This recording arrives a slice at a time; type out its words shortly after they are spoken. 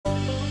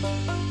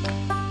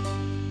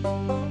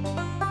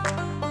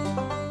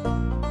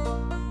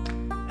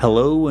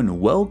Hello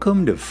and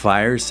welcome to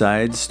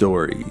Fireside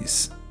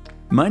Stories.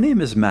 My name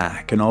is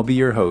Mac and I'll be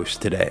your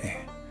host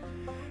today.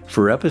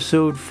 For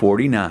episode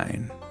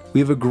 49, we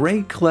have a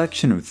great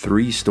collection of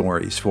 3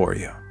 stories for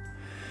you.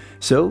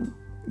 So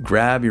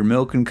grab your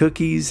milk and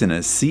cookies and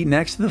a seat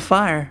next to the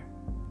fire.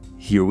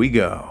 Here we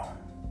go.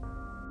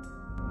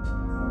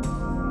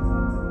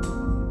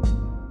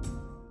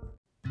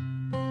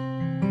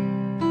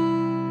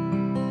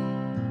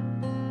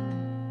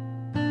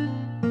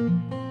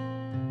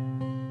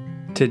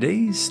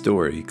 Today's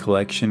story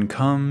collection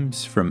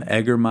comes from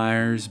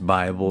Eggermeyer's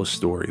Bible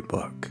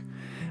Storybook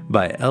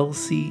by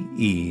Elsie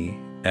E.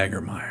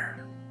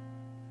 Eggermeyer.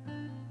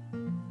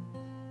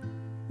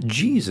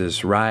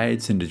 Jesus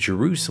rides into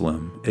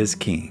Jerusalem as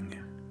king.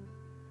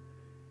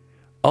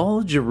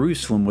 All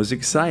Jerusalem was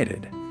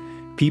excited.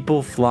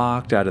 People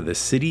flocked out of the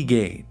city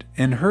gate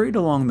and hurried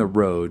along the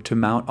road to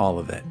Mount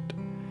Olivet.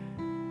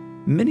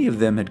 Many of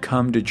them had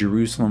come to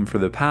Jerusalem for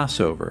the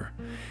Passover.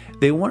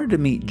 They wanted to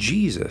meet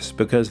Jesus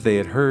because they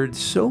had heard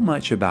so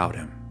much about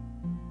him.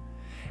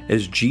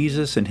 As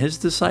Jesus and his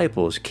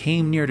disciples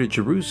came near to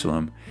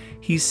Jerusalem,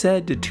 he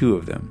said to 2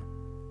 of them,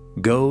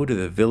 "Go to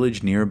the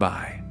village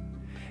nearby.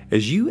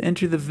 As you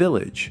enter the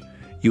village,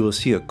 you will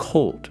see a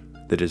colt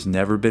that has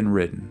never been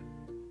ridden.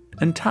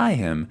 Untie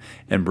him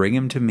and bring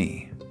him to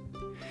me.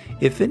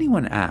 If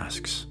anyone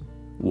asks,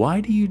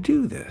 'Why do you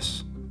do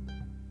this?'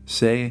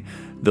 say,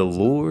 'The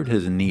Lord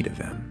has need of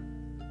him.'"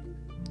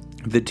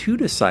 The 2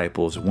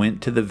 disciples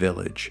went to the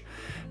village,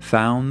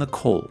 found the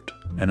colt,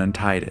 and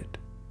untied it.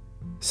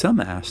 Some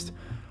asked,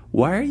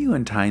 "Why are you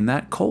untying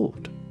that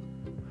colt?"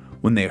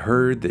 When they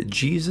heard that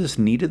Jesus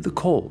needed the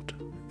colt,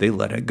 they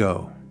let it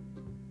go.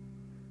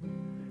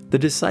 The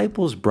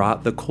disciples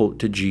brought the colt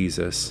to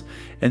Jesus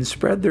and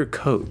spread their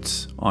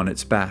coats on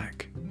its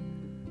back.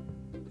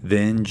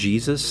 Then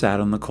Jesus sat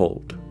on the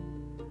colt.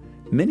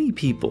 Many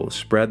people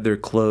spread their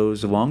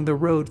clothes along the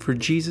road for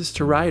Jesus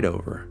to ride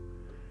over.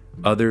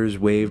 Others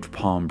waved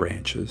palm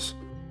branches.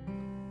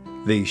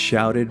 They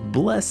shouted,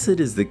 "Blessed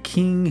is the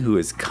King who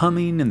is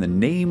coming in the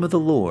name of the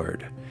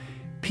Lord.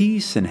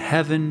 Peace in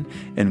heaven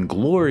and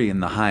glory in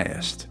the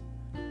highest."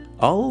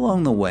 All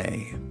along the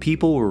way,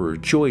 people were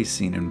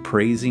rejoicing and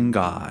praising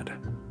God.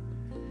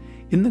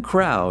 In the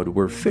crowd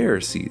were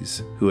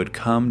Pharisees who had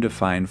come to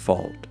find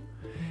fault.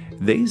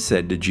 They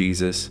said to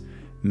Jesus,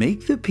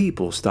 "Make the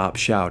people stop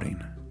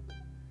shouting."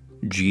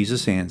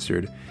 Jesus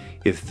answered,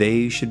 "If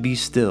they should be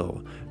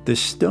still, the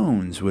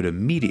stones would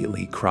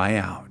immediately cry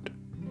out."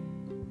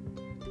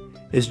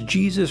 As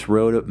Jesus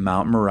rode up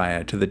Mount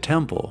Moriah to the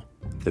temple,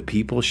 the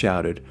people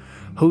shouted,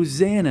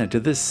 "Hosanna to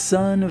the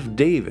Son of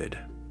David."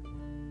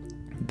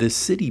 The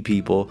city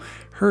people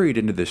hurried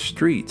into the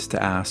streets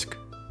to ask,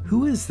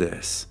 "Who is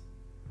this?"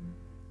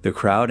 The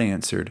crowd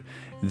answered,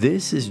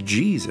 "This is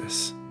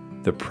Jesus,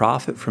 the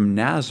prophet from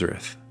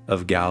Nazareth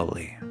of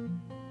Galilee."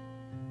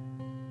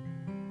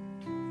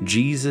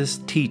 Jesus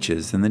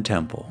teaches in the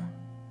temple.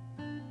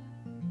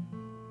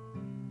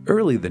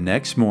 Early the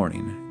next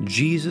morning,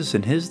 Jesus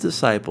and his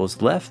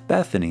disciples left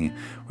Bethany,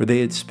 where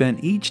they had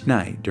spent each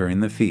night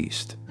during the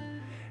feast.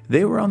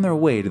 They were on their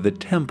way to the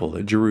temple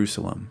at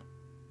Jerusalem.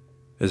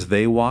 As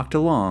they walked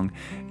along,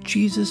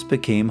 Jesus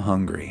became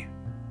hungry.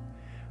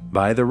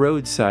 By the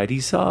roadside he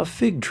saw a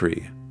fig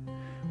tree.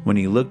 When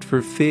he looked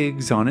for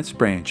figs on its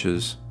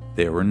branches,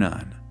 there were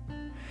none.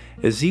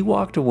 As he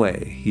walked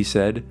away, he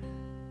said,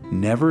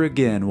 "Never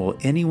again will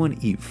anyone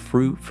eat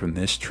fruit from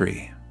this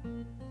tree."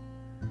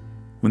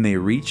 When they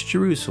reached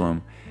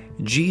Jerusalem,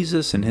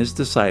 Jesus and his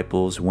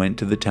disciples went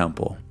to the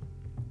temple.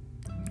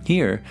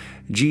 Here,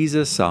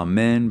 Jesus saw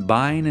men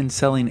buying and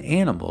selling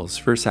animals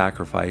for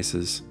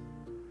sacrifices.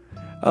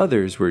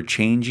 Others were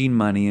changing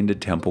money into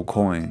temple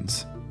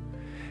coins.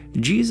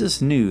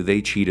 Jesus knew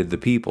they cheated the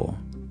people.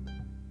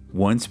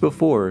 Once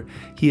before,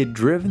 he had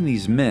driven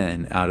these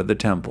men out of the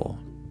temple.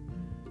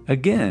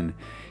 Again,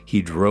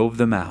 he drove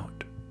them out.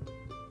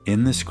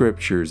 In the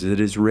scriptures it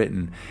is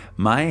written,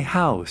 "My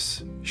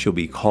house shall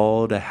be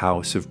called a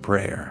house of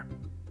prayer,"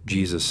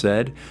 Jesus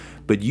said,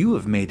 "but you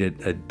have made it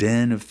a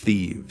den of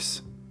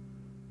thieves."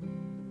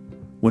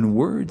 When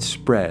word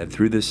spread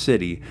through the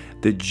city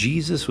that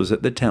Jesus was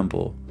at the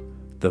temple,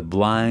 the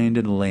blind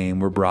and lame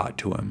were brought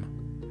to him.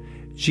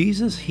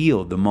 Jesus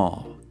healed them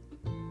all.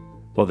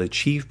 While the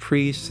chief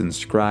priests and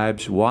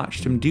scribes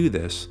watched him do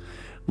this,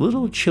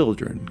 little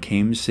children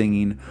came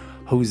singing,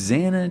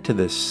 "Hosanna to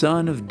the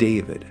Son of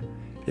David,"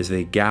 as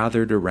they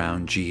gathered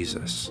around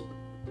Jesus.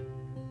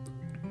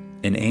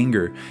 In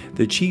anger,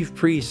 the chief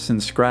priests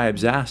and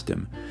scribes asked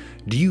him,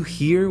 "Do you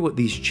hear what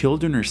these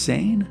children are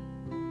saying?"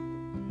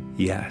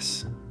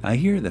 "Yes, I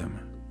hear them,"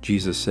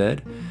 Jesus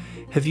said.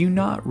 "Have you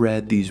not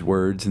read these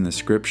words in the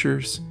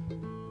scriptures?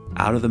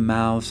 Out of the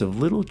mouths of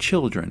little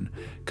children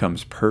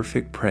comes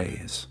perfect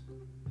praise."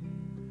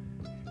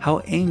 How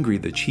angry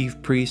the chief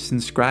priests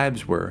and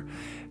scribes were.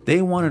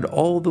 They wanted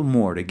all the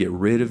more to get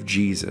rid of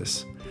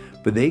Jesus,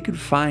 but they could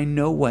find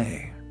no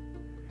way.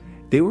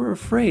 They were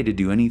afraid to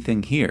do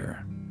anything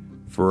here,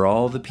 for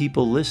all the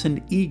people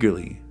listened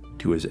eagerly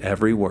to his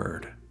every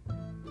word.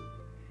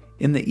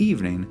 In the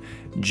evening,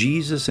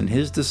 Jesus and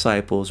his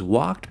disciples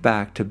walked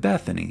back to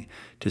Bethany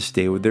to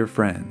stay with their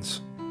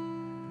friends.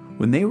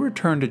 When they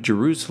returned to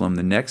Jerusalem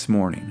the next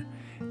morning,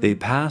 they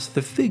passed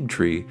the fig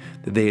tree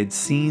that they had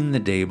seen the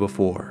day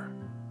before.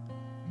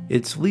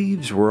 Its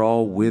leaves were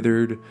all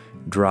withered,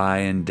 dry,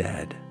 and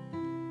dead.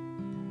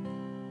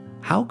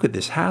 How could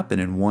this happen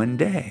in one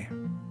day?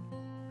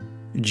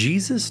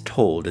 Jesus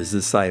told his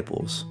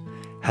disciples,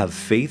 "Have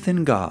faith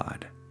in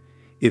God.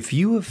 If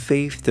you have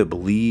faith to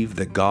believe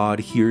that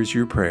God hears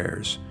your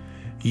prayers,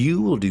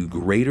 you will do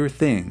greater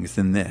things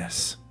than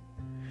this.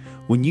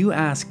 When you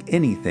ask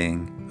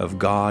anything of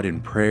God in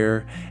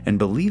prayer and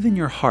believe in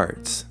your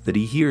hearts that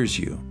He hears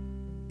you,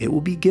 it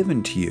will be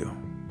given to you."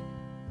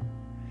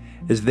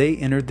 As they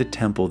entered the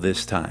temple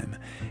this time,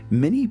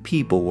 many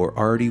people were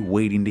already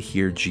waiting to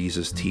hear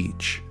Jesus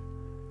teach.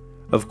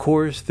 Of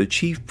course, the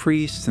chief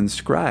priests and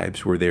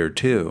scribes were there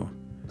too.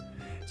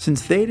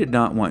 Since they did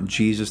not want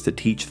Jesus to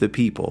teach the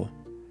people,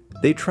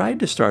 they tried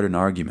to start an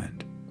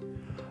argument.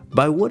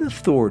 "By what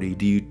authority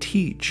do you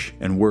teach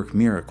and work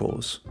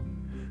miracles?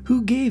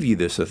 Who gave you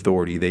this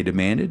authority?" they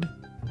demanded.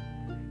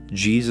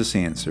 Jesus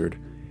answered,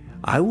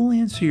 "I will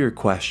answer your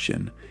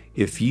question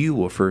if you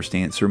will first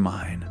answer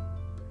mine.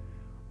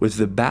 Was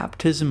the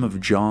baptism of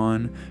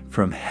John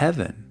from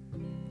heaven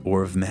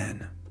or of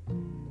men?"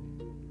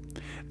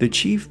 The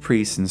chief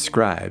priests and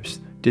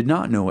scribes did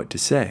not know what to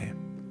say.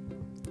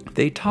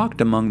 They talked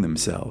among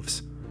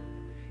themselves.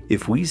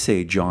 "If we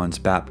say John's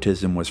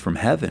baptism was from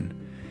heaven,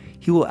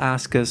 he will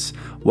ask us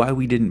why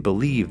we didn't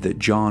believe that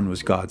John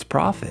was God's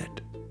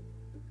prophet.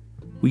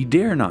 We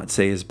dare not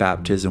say his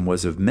baptism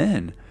was of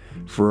men,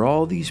 for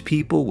all these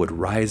people would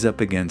rise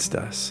up against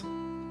us."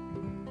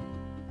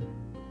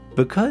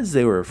 Because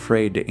they were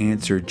afraid to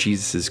answer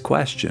Jesus'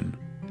 question,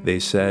 they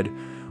said,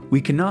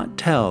 "We cannot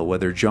tell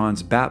whether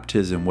John's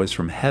baptism was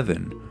from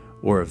heaven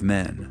or of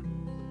men."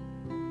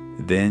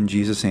 Then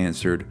Jesus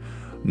answered,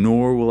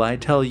 "Nor will I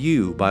tell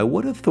you by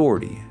what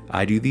authority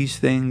I do these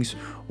things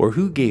or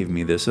who gave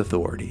me this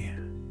authority."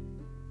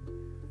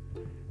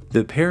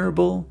 The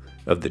parable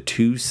of the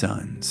two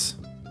sons.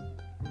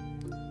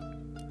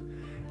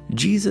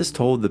 Jesus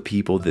told the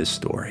people this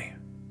story.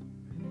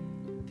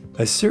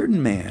 A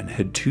certain man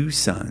had 2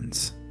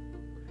 sons.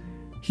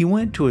 He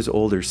went to his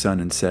older son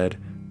and said,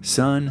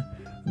 "Son,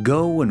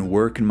 go and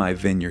work in my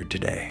vineyard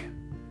today."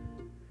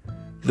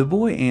 The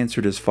boy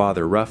answered his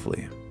father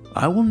roughly,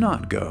 "I will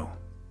not go."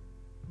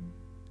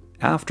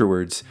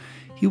 Afterwards,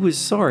 he was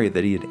sorry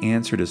that he had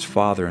answered his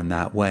father in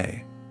that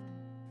way.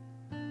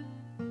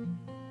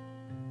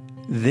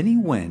 Then he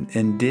went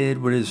and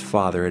did what his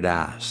father had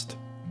asked.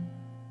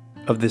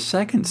 Of the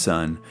second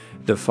son,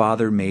 the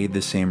father made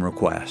the same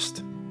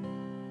request.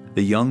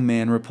 The young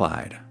man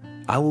replied,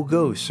 "I will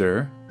go,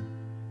 sir."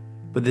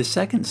 But the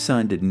second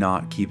son did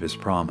not keep his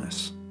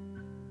promise.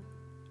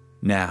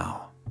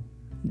 "Now,"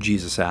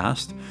 Jesus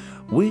asked,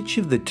 "which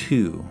of the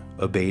 2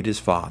 obeyed his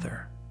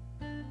father?"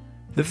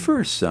 "The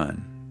first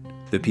son,"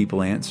 the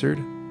people answered.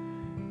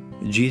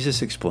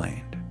 Jesus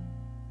explained,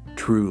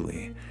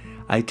 "Truly,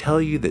 I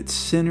tell you that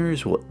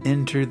sinners will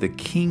enter the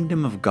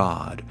kingdom of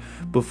God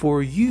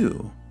before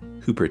you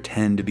who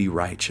pretend to be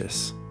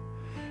righteous.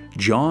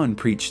 John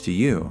preached to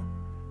you,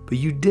 but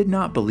you did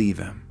not believe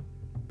him.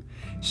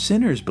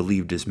 Sinners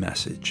believed his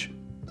message.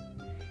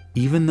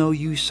 Even though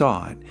you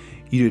saw it,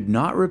 you did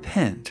not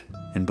repent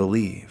and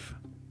believe."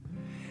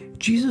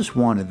 Jesus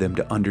wanted them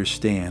to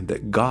understand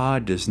that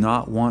God does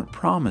not want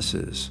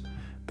promises,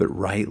 but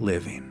right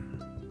living.